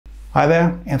Hi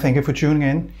there, and thank you for tuning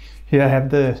in. Here I have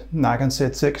the Nikon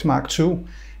Z6 Mark II,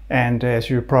 and as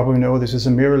you probably know, this is a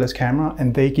mirrorless camera,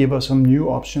 and they give us some new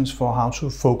options for how to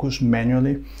focus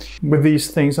manually. With these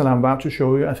things that I'm about to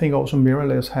show you, I think also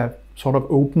mirrorless have sort of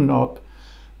opened up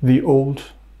the old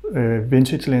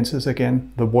vintage lenses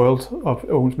again, the world of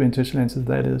old vintage lenses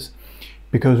that is,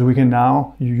 because we can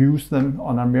now use them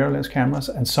on our mirrorless cameras,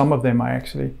 and some of them are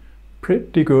actually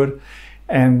pretty good.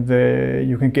 And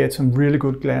you can get some really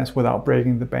good glass without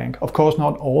breaking the bank. Of course,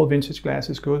 not all vintage glass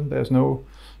is good. There's no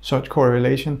such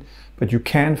correlation, but you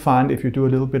can find, if you do a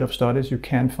little bit of studies, you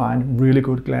can find really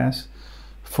good glass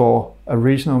for a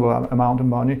reasonable amount of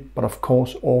money. But of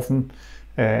course, often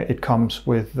it comes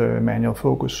with manual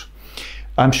focus.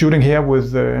 I'm shooting here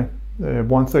with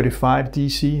 135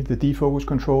 DC, the defocus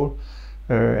control,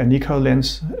 a Nikon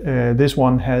lens. This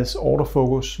one has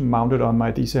autofocus mounted on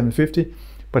my D750.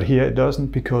 But here it doesn't,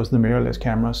 because the mirrorless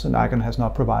cameras, Nikon has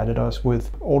not provided us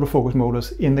with autofocus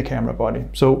motors in the camera body.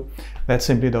 So that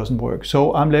simply doesn't work.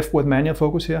 So I'm left with manual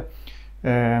focus here,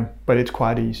 but it's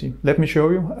quite easy. Let me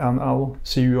show you, and I'll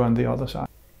see you on the other side.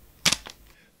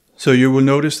 So you will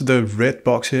notice the red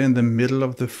box here in the middle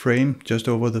of the frame, just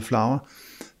over the flower.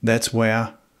 That's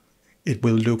where it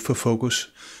will look for focus.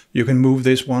 You can move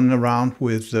this one around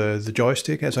with the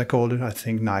joystick, as I call it. I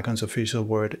think Nikon's official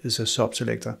word is a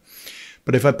sub-selector.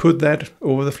 But if I put that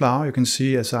over the flower, you can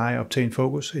see as I obtain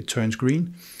focus, it turns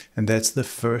green. And that's the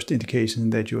first indication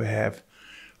that you have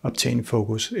obtained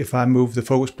focus. If I move the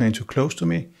focus plane too close to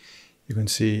me, you can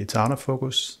see it's out of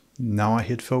focus. Now I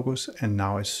hit focus, and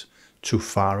now it's too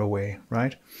far away,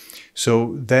 right?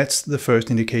 So that's the first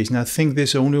indication. I think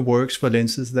this only works for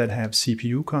lenses that have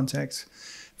CPU contacts.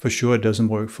 For sure, it doesn't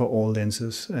work for all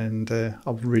lenses. And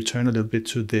I'll return a little bit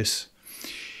to this.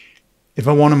 If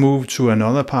I want to move to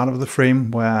another part of the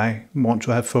frame where I want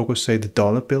to have focus, say the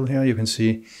dollar bill here, you can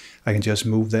see I can just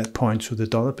move that point to the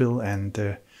dollar bill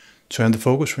and turn the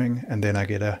focus ring, and then I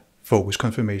get a focus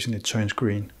confirmation. It turns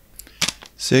green.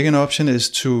 Second option is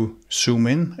to zoom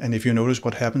in, and if you notice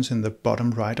what happens in the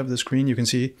bottom right of the screen, you can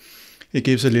see it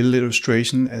gives a little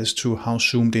illustration as to how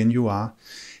zoomed in you are.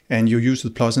 And you use the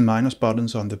plus and minus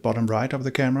buttons on the bottom right of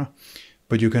the camera.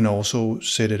 But you can also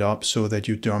set it up so that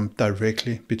you jump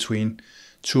directly between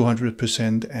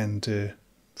 200% and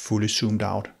fully zoomed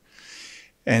out.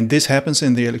 And this happens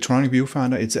in the electronic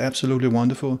viewfinder. It's absolutely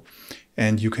wonderful.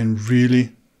 And you can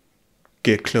really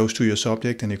get close to your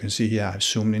subject. And you can see here, I've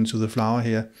zoomed into the flower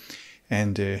here.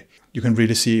 And you can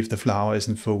really see if the flower is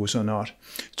in focus or not.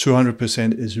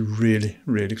 200% is really,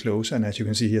 really close. And as you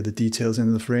can see here, the details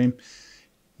in the frame.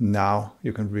 Now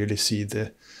you can really see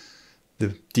the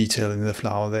detail in the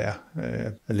flower there,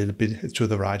 a little bit to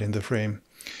the right in the frame.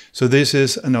 So this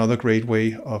is another great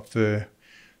way of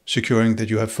securing that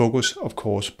you have focus, of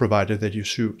course, provided that you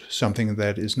shoot something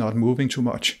that is not moving too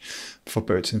much. For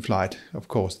birds in flight, of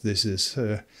course, this is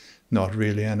not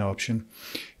really an option.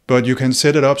 But you can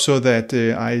set it up so that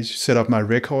I set up my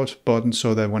record button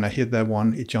so that when I hit that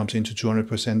one, it jumps into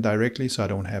 200% directly, so I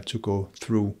don't have to go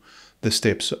through the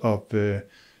steps of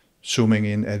zooming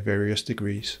in at various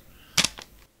degrees.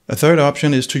 A third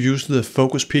option is to use the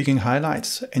focus peaking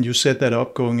highlights, and you set that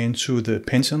up going into the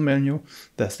pencil menu.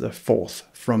 That's the fourth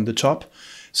from the top.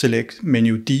 Select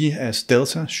menu D as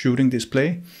Delta shooting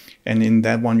display, and in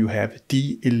that one you have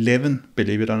D11,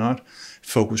 believe it or not,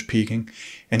 focus peaking.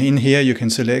 And in here you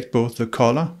can select both the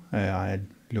color. I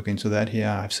look into that here.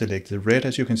 I've selected red,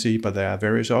 as you can see, but there are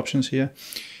various options here.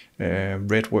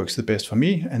 Red works the best for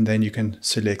me, and then you can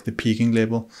select the peaking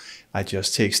level. I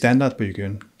just take standard, but you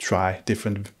can try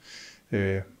different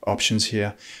options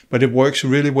here. But it works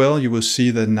really well. You will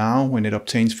see that now when it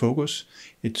obtains focus,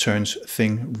 it turns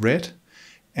thing red.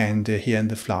 And here in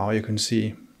the flower you can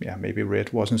see, yeah, maybe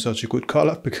red wasn't such a good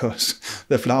color because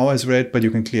the flower is red, but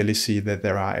you can clearly see that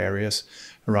there are areas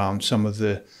around some of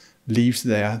the leaves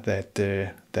there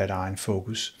that are in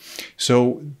focus.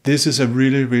 So this is a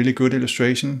really, really good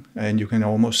illustration, and you can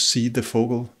almost see the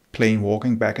focal plane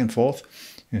walking back and forth.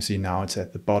 You can see now it's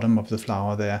at the bottom of the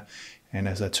flower there, and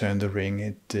as I turn the ring,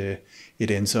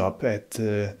 it ends up at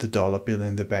the dollar bill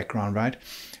in the background, right?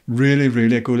 Really,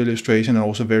 really a good illustration, and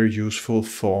also very useful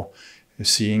for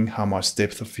seeing how much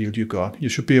depth of field you got. You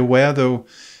should be aware though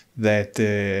that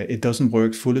it doesn't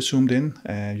work fully zoomed in.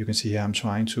 You can see here I'm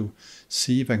trying to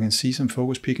see if I can see some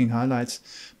focus peaking highlights,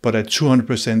 but at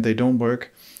 200% they don't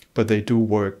work, but they do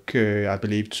work, I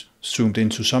believe, zoomed in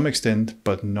to some extent,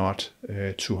 but not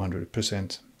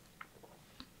 200%.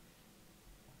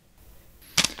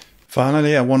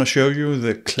 Finally, I want to show you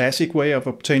the classic way of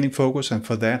obtaining focus, and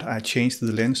for that I changed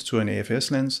the lens to an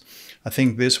AFS lens. I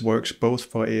think this works both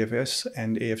for AFS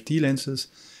and AFD lenses,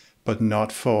 but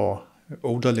not for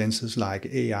older lenses like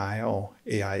AI or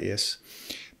AIS.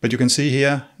 But you can see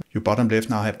here, your bottom left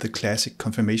now have the classic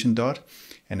confirmation dot.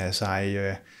 And as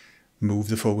I move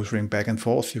the focus ring back and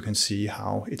forth, you can see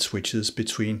how it switches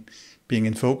between being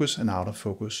in focus and out of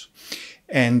focus.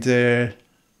 And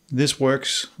this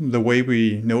works the way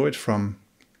we know it from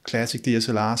classic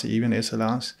DSLRs, even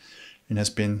SLRs. It has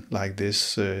been like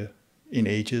this in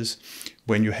ages.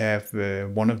 When you have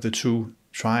one of the two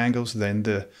triangles, then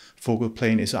the focal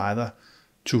plane is either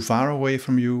too far away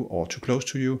from you or too close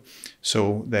to you,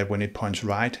 so that when it points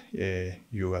right,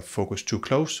 you are focused too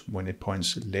close. When it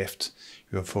points left,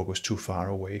 you are focused too far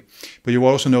away. But you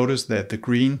also notice that the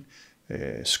green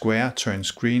square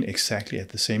turns green exactly at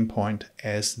the same point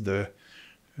as the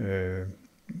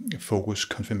focus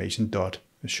confirmation dot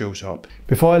shows up.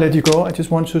 Before I let you go, I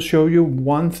just want to show you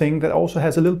one thing that also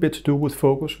has a little bit to do with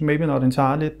focus, maybe not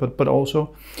entirely, but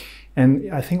also.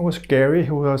 And I think it was Gary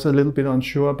who was a little bit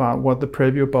unsure about what the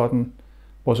preview button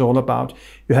was all about.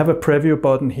 You have a preview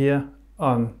button here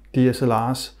on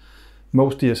DSLRs,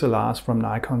 most DSLRs from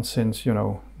Nikon since, you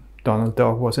know, Donald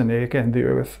Duck was an egg and the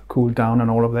earth cooled down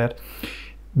and all of that.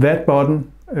 That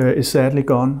button is sadly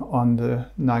gone on the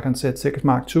Nikon Z6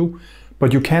 Mark II,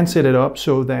 but you can set it up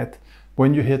so that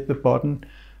when you hit the button,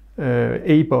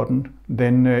 A button,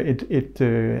 then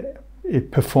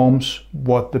it performs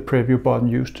what the preview button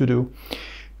used to do.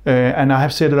 And I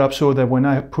have set it up so that when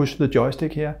I push the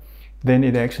joystick here, then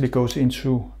it actually goes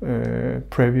into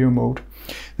preview mode.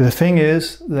 The thing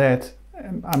is that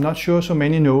I'm not sure so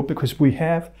many know, because we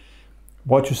have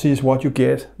what you see is what you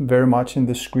get very much in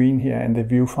the screen here and the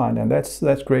viewfinder, and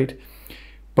that's great.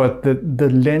 But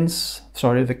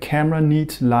the camera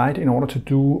needs light in order to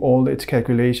do all its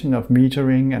calculation of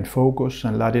metering and focus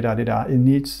and la-di-da-di-da. It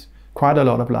needs quite a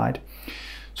lot of light.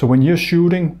 So when you're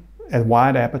shooting at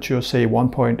wide aperture, say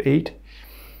 1.8,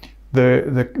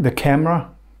 the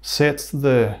camera sets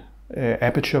the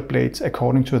aperture blades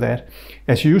according to that.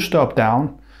 As you stop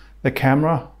down, the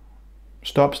camera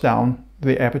stops down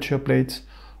the aperture blades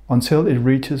until it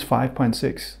reaches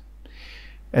 5.6.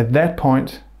 At that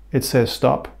point, it says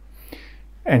stop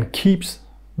and keeps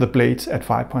the blades at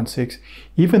 5.6.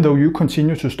 Even though you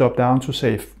continue to stop down to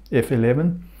say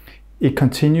f11, it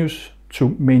continues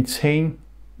to maintain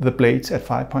the blades at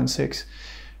 5.6,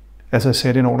 as I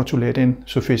said, in order to let in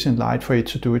sufficient light for it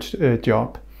to do its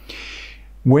job.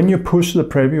 When you push the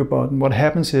preview button, what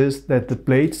happens is that the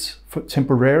blades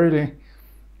temporarily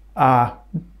are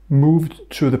moved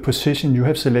to the position you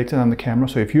have selected on the camera.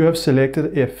 So if you have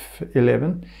selected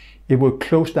f11, it will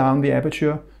close down the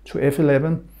aperture to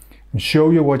f11 and show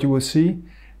you what you will see.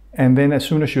 And then as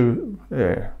soon as you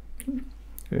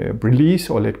release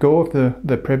or let go of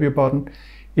the preview button,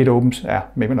 it opens,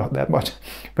 maybe not that much,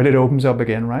 but it opens up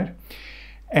again, right?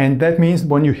 And that means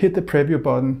when you hit the preview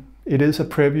button, it is a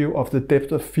preview of the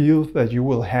depth of field that you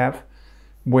will have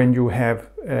when you have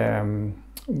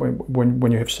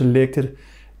when you have selected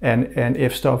an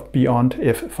f-stop beyond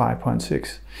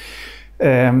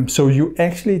f5.6. So you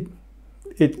actually,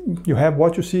 you have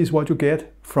what you see is what you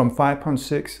get from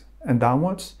 5.6 and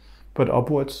downwards, but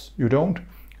upwards you don't.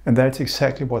 And that's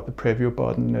exactly what the preview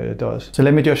button does. So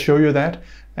let me just show you that,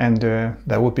 and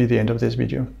that will be the end of this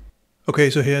video.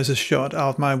 Okay, so here's a shot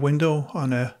out my window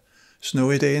on a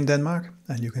snowy day in Denmark,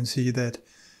 and you can see that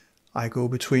I go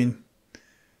between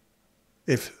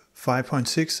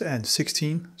f5.6 and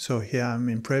 16. So here I'm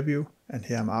in preview, and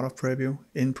here I'm out of preview,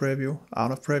 in preview,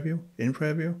 out of preview, in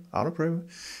preview, out of preview.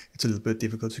 It's a little bit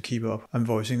difficult to keep up. I'm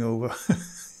voicing over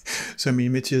some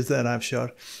images that I've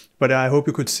shot. But I hope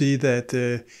you could see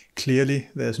that clearly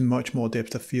there's much more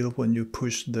depth of field when you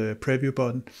push the preview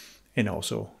button. And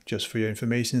also, just for your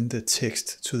information, the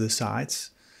text to the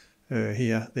sides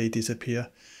here, they disappear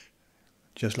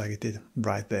just like it did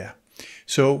right there.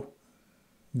 So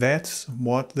that's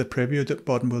what the preview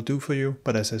button will do for you.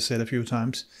 But as I said a few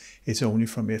times, it's only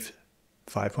from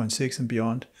f5.6 and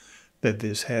beyond that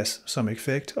this has some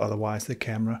effect. Otherwise, the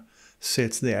camera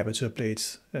sets the aperture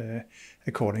blades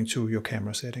according to your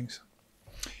camera settings.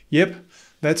 Yep,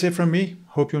 that's it from me.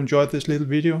 Hope you enjoyed this little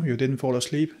video. You didn't fall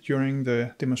asleep during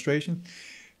the demonstration.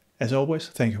 As always,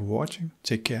 thank you for watching.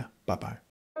 Take care. Bye-bye.